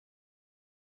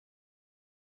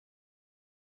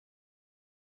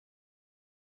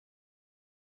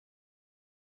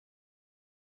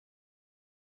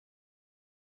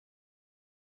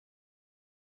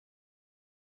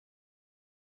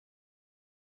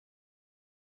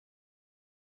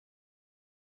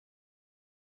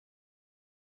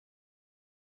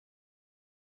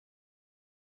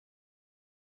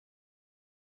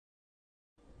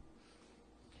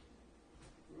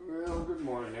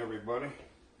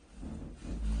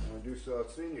I just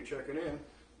seen you checking in. And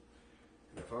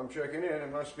if I'm checking in,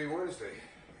 it must be Wednesday,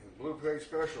 Blue Plate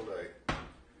Special Day.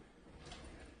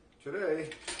 Today,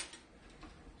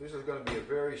 this is going to be a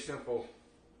very simple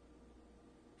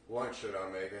lunch that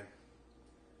I'm making.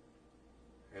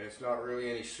 And it's not really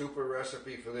any super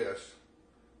recipe for this,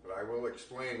 but I will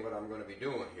explain what I'm going to be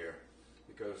doing here.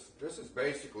 Because this is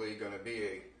basically going to be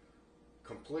a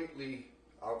completely,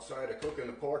 outside of cooking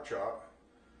the pork chop,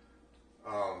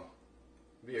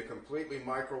 be a completely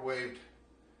microwaved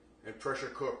and pressure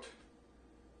cooked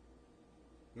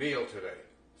meal today.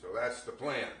 So that's the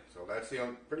plan. So that's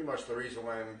pretty much the reason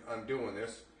why I'm doing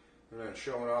this. And then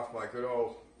showing off my good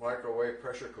old microwave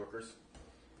pressure cookers.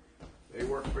 They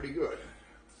work pretty good.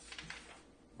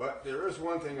 But there is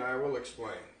one thing I will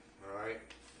explain, alright?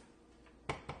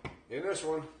 In this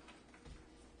one,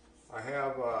 I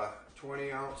have a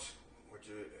 20 ounce, which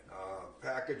is a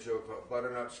package of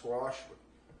butternut squash,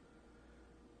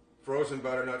 frozen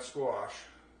butternut squash,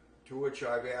 to which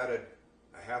I've added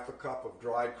a half a cup of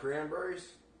dried cranberries,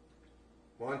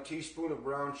 1 teaspoon of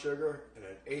brown sugar, and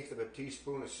 1/8 of a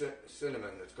teaspoon of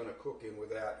cinnamon that's going to cook in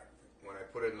with that when I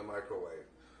put it in the microwave.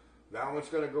 That one's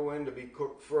going to go in to be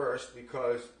cooked first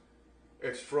because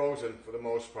it's frozen for the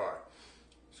most part.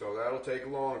 So that'll take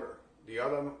longer. The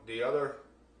other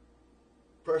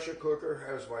pressure cooker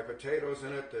has my potatoes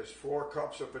in it. There's 4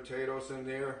 cups of potatoes in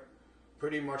there.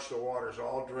 Pretty much the water's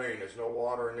all drained. There's no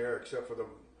water in there except for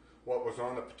what was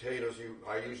on the potatoes.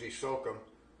 I usually soak them,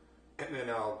 and then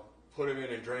I'll put them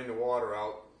in and drain the water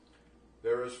out.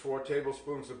 There is 4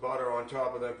 tablespoons of butter on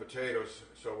top of them potatoes,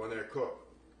 so when they're cooked.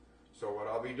 So what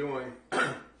I'll be doing,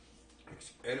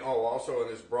 and also in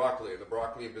this broccoli. The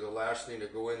broccoli will be the last thing to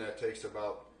go in. That takes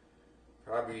about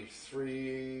probably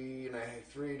 3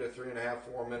 to 3.5,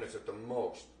 4 minutes at the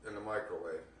most in the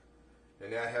microwave.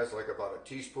 And that has like about a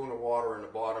teaspoon of water in the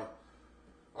bottom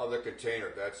of the container.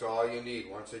 That's all you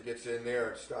need. Once it gets in there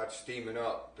and starts steaming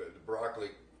up, the broccoli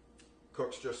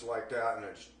cooks just like that, and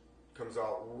it comes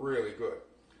out really good.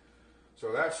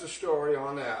 So that's the story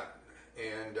on that.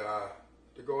 And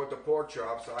to go with the pork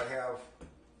chops, I have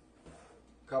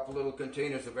a couple little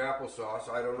containers of applesauce.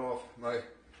 I don't know if my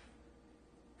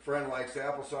friend likes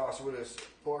applesauce with his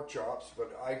pork chops,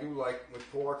 but I do like, with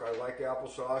pork, I like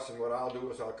applesauce, and what I'll do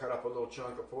is I'll cut up a little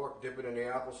chunk of pork, dip it in the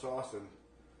applesauce, and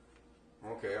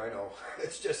okay, I know,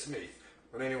 it's just me.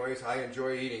 But anyways, I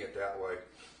enjoy eating it that way.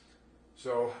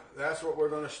 So that's what we're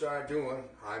going to start doing.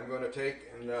 I'm going to take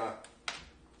and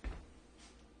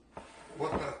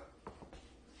put the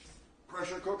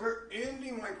pressure cooker in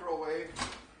the microwave.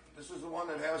 This is the one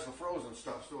that has the frozen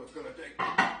stuff, so it's going to take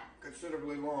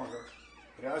considerably longer.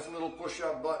 It has a little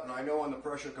push-up button. I know when the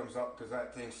pressure comes up because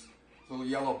that thing's little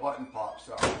yellow button pops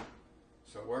up.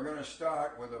 So we're going to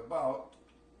start with about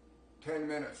 10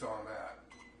 minutes on that.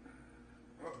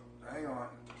 Oh, hang on.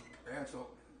 Cancel.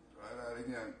 Try that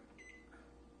again.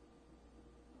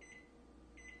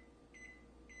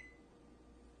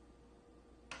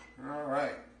 All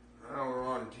right. Now we're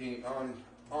on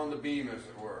the beam, as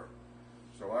it were.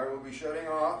 So I will be shutting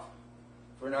off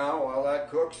for now while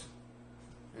that cooks,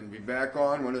 and be back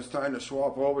on when it's time to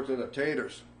swap over to the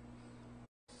taters.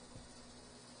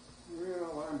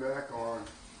 Well, I'm back on.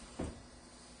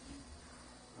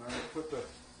 I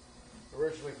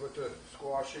originally put the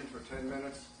squash in for 10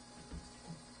 minutes,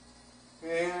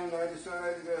 and I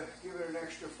decided to give it an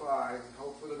extra 5 and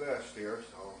hope for the best here,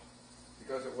 so,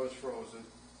 because it was frozen.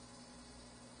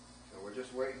 So we're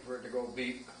just waiting for it to go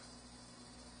beep.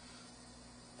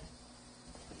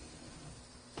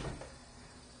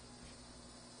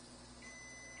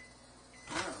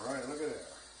 Alright, look at that.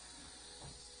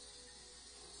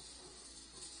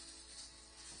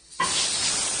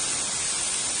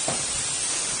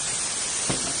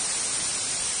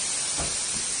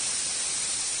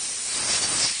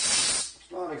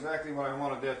 It's not exactly what I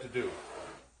wanted that to do.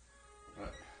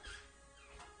 But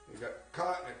it got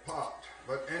caught and it popped.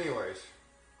 But anyways,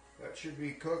 that should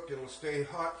be cooked. It'll stay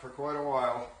hot for quite a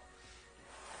while.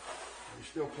 It's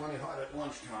still plenty hot at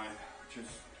lunchtime, which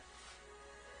is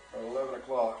about 11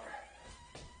 o'clock.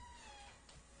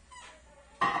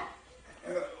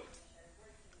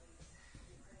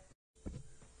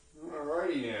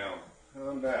 Alrighty now,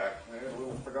 I'm back.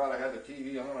 I forgot I had the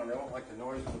TV on, and I don't like the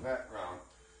noise in the background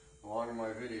along in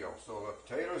my video. So the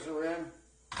potatoes are in.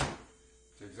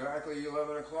 It's exactly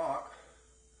 11 o'clock.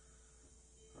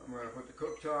 I'm going to put the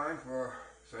cook time for,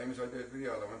 same as I did for the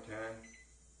other one, 10.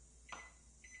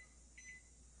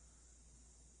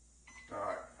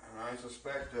 Alright, and I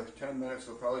suspect 10 minutes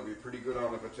will probably be pretty good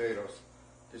on the potatoes.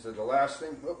 Is it the last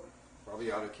thing? Whoop,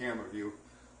 probably out of camera view.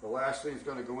 The last thing that's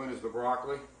going to go in is the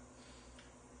broccoli.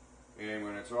 And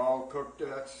when it's all cooked,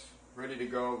 that's ready to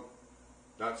go,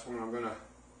 that's when I'm gonna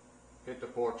hit the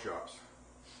pork chops.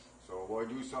 So Lloyd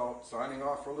Do Salt signing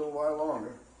off for a little while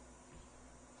longer.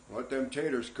 Let them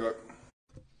taters cook.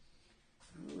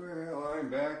 Well,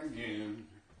 I'm back again.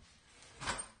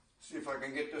 See if I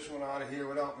can get this one out of here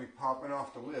without me popping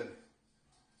off the lid.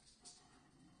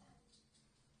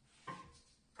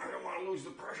 I don't want to lose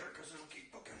the pressure because it'll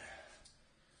keep cooking.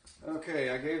 Okay,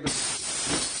 I gave the...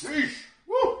 Sheesh!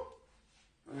 Woo!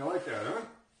 You like that, huh?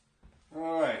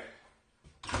 Alright.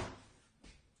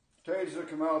 Potatoes that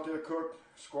come out there cooked.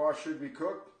 Squash should be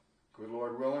cooked. Good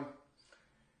Lord willing.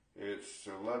 It's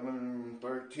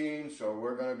 11:13, so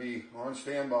we're going to be on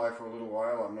standby for a little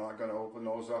while. I'm not going to open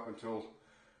those up until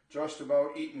just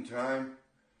about eating time.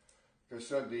 Like I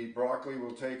said, the broccoli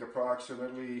will take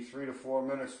approximately 3 to 4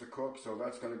 minutes to cook, so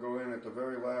that's going to go in at the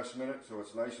very last minute, so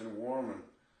it's nice and warm and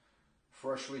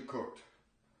freshly cooked.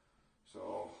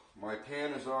 So my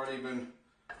pan has already been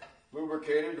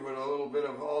lubricated with a little bit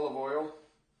of olive oil.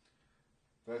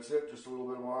 That's it, just a little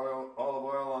bit of olive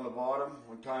oil on the bottom.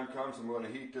 When time comes, I'm going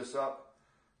to heat this up.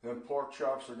 Then pork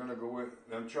chops are going to go in.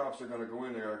 Them chops are going to go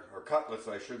in there, or cutlets,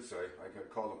 I should say. I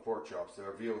could call them pork chops.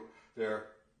 They're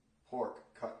pork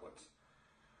cutlets.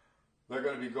 They're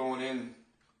going to be going in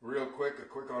real quick,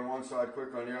 quick on one side,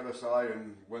 quick on the other side,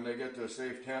 and when they get to a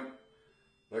safe temp,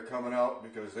 they're coming out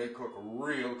because they cook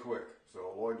real quick.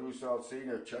 So Lloyd Do Salt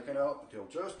Senior checking out until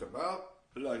just about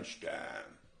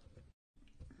lunchtime.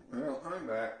 Well, I'm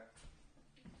back.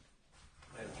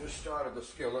 I just started the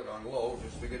skillet on low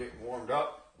just to get it warmed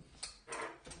up.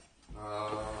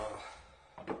 I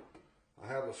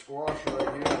have the squash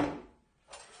right here.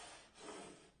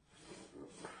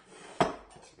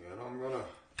 And I'm going to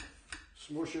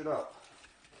smush it up.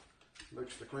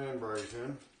 Mix the cranberries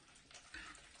in.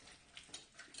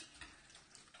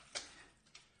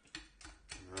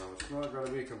 Now, it's not going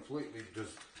to be completely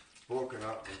just broken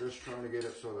up. I'm just trying to get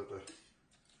it so that the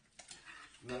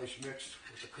nice mixed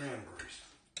with the cranberries.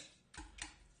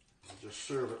 I'll just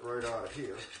serve it right out of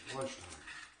here at lunchtime.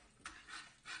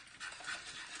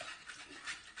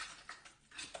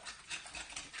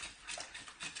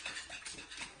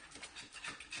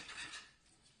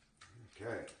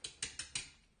 Okay.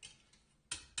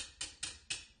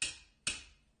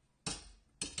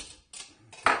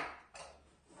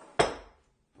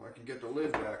 If I can get the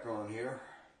lid back on here.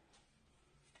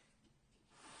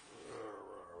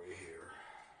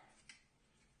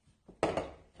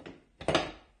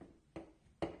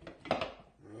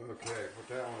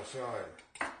 That one aside.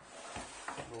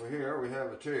 Over here we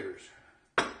have the taters.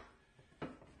 I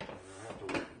have to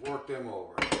work them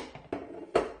over.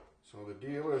 So the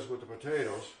deal is with the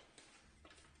potatoes,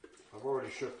 I've already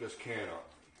shook this can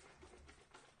up.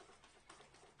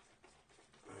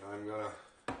 And I'm going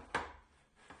to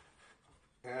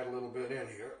add a little bit in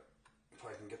here, if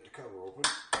I can get the cover open.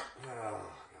 Ah,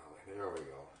 golly, there we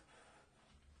go.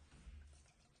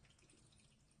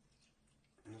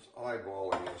 And just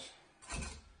eyeballing this.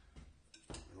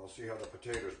 And I'll see how the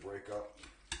potatoes break up.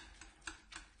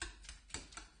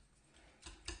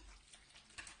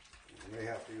 I may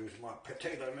have to use my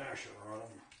potato masher on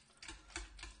them.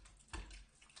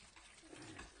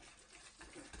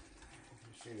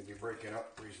 They seem to be breaking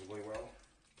up reasonably well.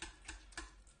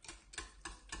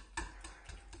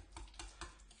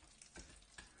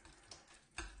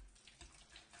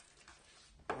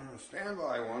 Stand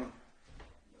by one.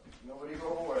 Nobody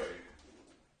go away.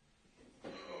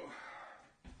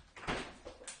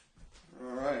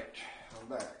 Alright, I'm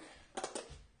back. I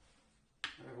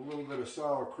have a little bit of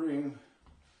sour cream.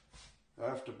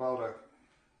 After about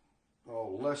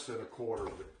less than a quarter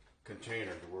of the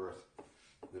container worth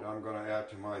that I'm going to add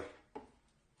to my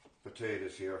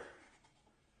potatoes here.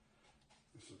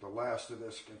 This is the last of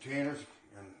this container,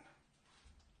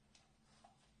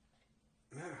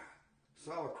 and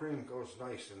sour cream goes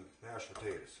nice in mashed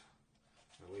potatoes.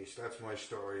 At least that's my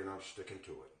story, and I'm sticking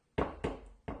to it.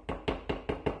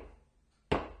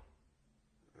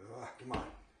 Come on.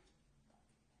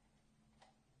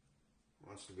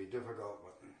 Wants to be difficult,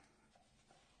 but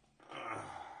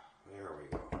there we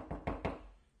go.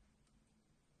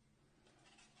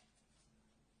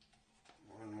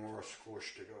 One more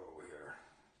squish to go here.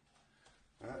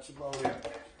 That's about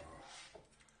it.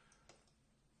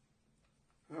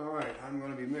 Alright, I'm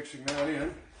going to be mixing that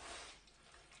in.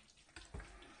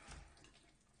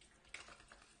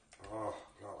 Oh,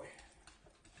 golly.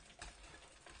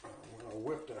 I'm going to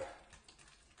whip as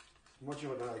much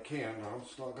of it as I can now.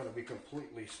 It's not going to be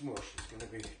completely smushed. It's going to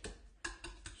be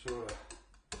sort of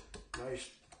nice.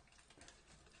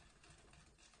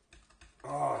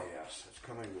 Oh, yes, it's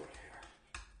coming good here.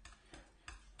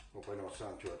 Hope I don't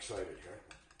sound too excited here.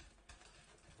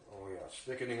 Oh yeah, it's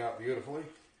thickening up beautifully.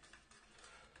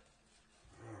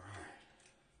 All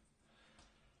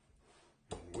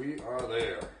right. And we are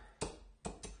there.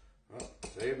 Oh,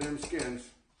 save them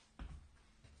skins.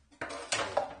 So,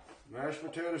 mashed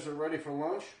potatoes are ready for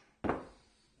lunch.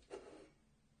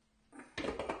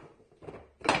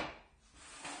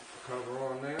 Cover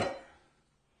on that.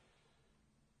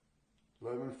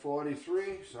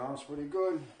 11:43, sounds pretty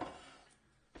good.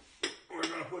 We're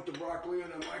going to put the broccoli in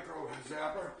the micro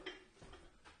zapper.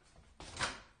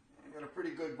 I got a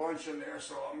pretty good bunch in there,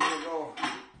 so I'm going to go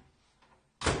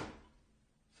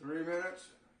 3 minutes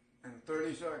and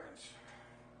 30 seconds.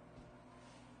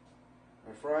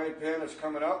 My frying pan is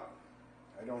coming up.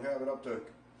 I don't have it up to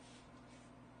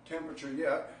temperature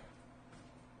yet.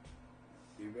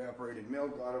 Evaporated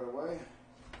milk out of the way.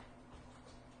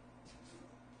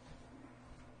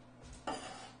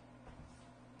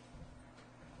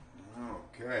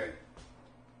 Okay.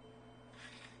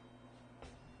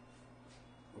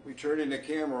 We'll be turning the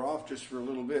camera off just for a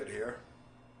little bit here.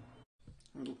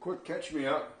 A little quick catch me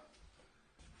up.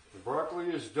 The broccoli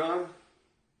is done.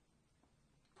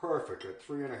 Perfect at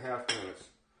 3.5 minutes.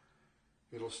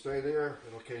 It'll stay there.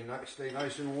 It'll stay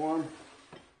nice and warm.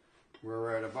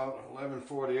 We're at about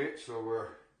 11:48, so we're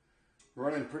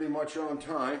running pretty much on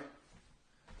time.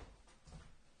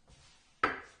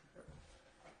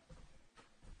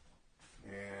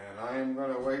 And I'm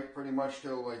going to wait pretty much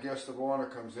till I guess the water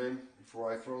comes in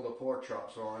before I throw the pork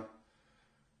chops on.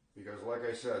 Because like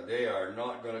I said, they are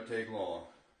not going to take long.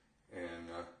 And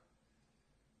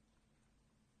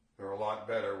they're a lot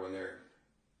better when they're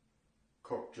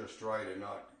cooked just right and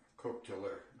not cooked till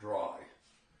they're dry.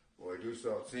 Well, I do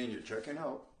start seeing you checking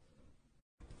out.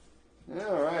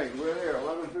 All right, we're there,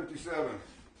 11:57.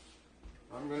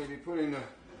 I'm going to be putting the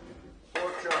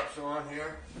pork chops on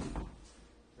here.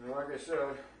 And like I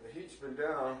said, the heat's been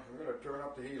down. I'm going to turn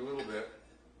up the heat a little bit.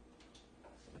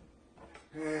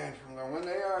 And when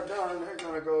they are done, they're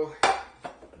going to go,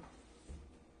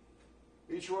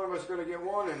 each one of us is going to get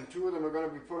one, and 2 of them are going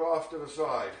to be put off to the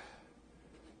side.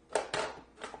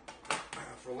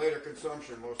 For later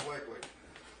consumption, most likely.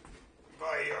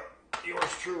 By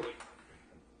yours truly.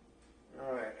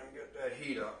 Alright, I'm get that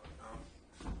heat up.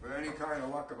 For any kind of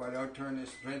luck, if I don't turn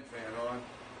this vent fan on,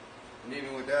 and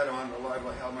even with that on,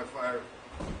 I'll have my fire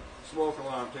smoke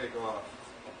alarm take off.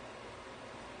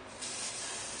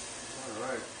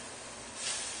 Alright.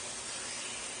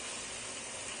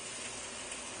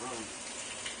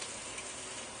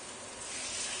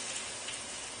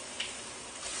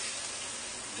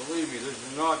 Believe me, this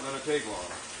is not going to take long.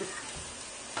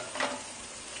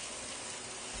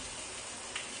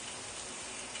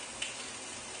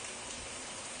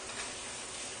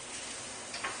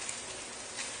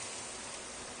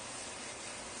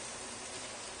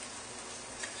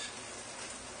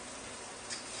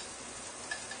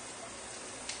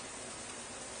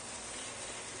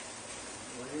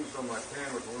 I used on my pan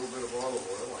with a little bit of olive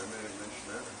oil. I may have mentioned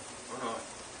that. Or not.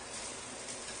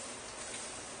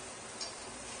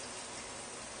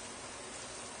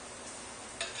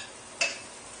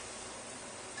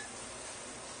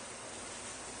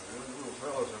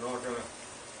 Fellas are not going to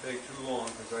take too long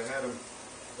because I had them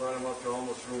run them up to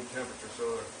almost room temperature, so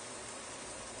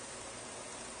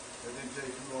it didn't take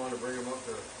too long to bring them up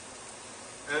to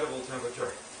edible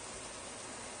temperature.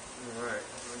 Alright,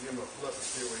 I'm going to give them a flip and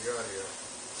see what we got here.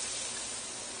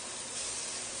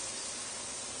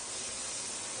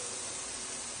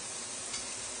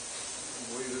 I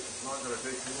believe this is not going to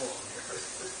take too long here. Try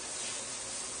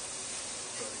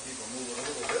to keep them moving a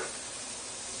little bit.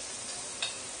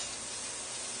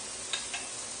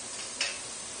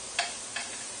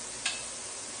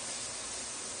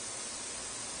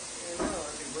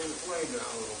 Bring the flame down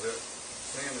a little bit.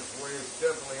 Pan is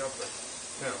definitely up to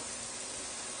temp.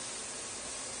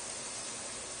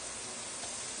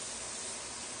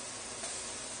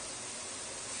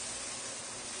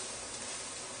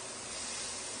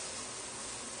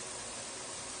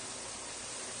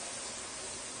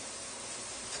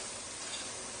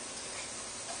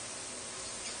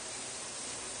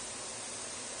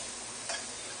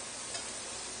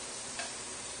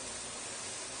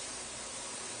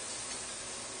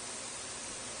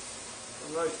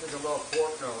 The nice thing about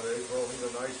pork nowadays, well,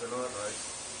 either nice or not nice,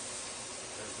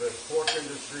 is the pork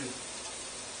industry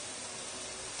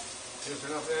gives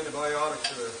enough antibiotics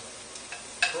to the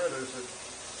critters that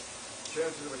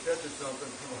chances of catching something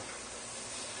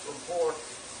from pork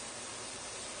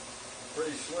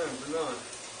pretty slim to none.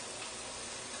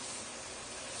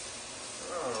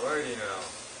 Alrighty now.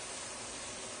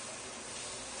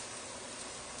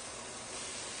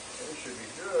 They should be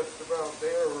just about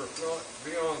there, or if not,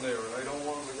 beyond there. And I don't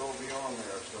want them to go beyond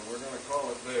there, so we're going to call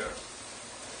it there.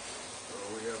 So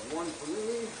we have one for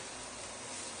me,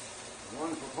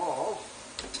 one for Paul,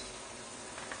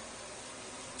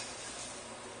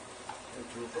 and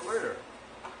two for later.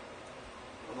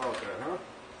 How about that, huh?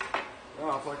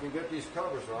 Now, if I can get these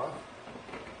covers off,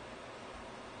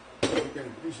 we can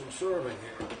do some serving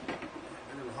here.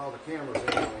 I don't know how the camera's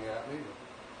angling at me,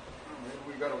 but maybe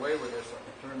we got away with this. I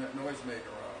can turn that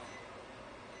noisemaker off.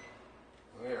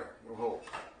 There, we'll hope.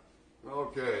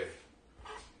 Okay,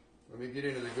 let me get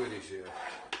into the goodies here.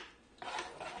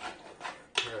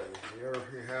 Okay, here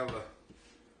you have the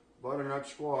butternut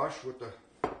squash with the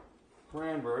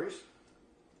cranberries.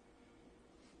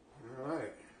 All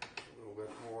right, a little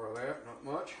bit more of that, not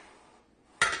much.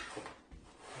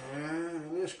 And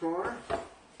in this corner,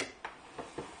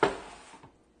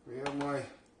 we have my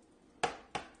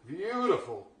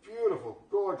beautiful, beautiful,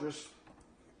 gorgeous,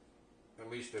 at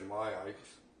least in my eyes,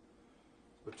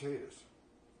 potatoes.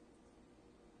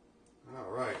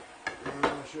 All right,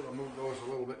 I should have moved those a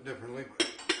little bit differently, but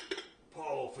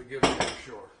Paul will forgive me, I'm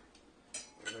sure.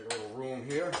 Make a little room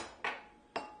here.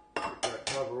 Get that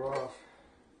cover off.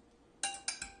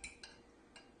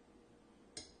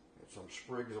 Get some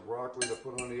sprigs of broccoli to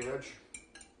put on the edge.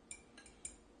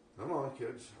 Come on,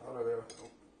 kids, out of there.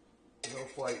 No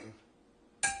fighting.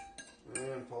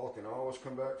 And Paul can always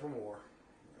come back for more.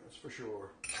 That's for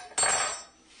sure.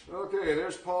 Okay,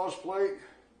 there's Paul's plate.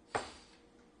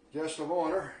 Guest of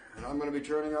honor. And I'm going to be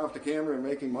turning off the camera and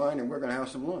making mine, and we're going to have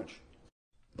some lunch.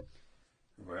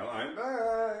 Well, I'm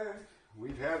back.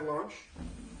 We've had lunch.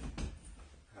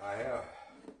 I have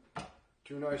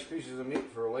two nice pieces of meat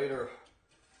for later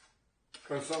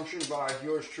consumption by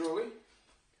yours truly.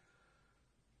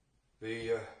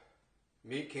 The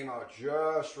meat came out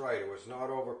just right. It was not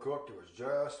overcooked. It was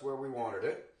just where we wanted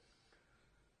it.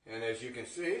 And as you can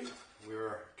see, we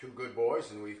were two good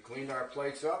boys and we cleaned our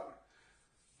plates up.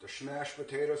 The smashed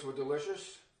potatoes were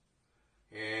delicious.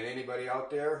 And anybody out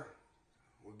there,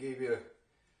 we'll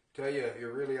tell you, you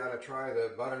really ought to try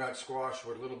the butternut squash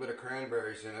with a little bit of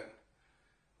cranberries in it.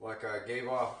 Like I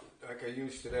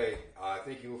used today. I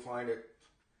think you'll find it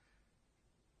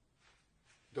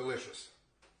delicious.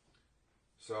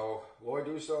 So Lloyd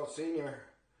Dussault Sr.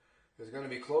 is going to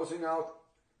be closing out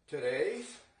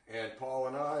today's, and Paul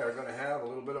and I are going to have a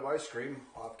little bit of ice cream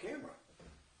off camera.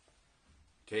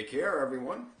 Take care,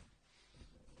 everyone.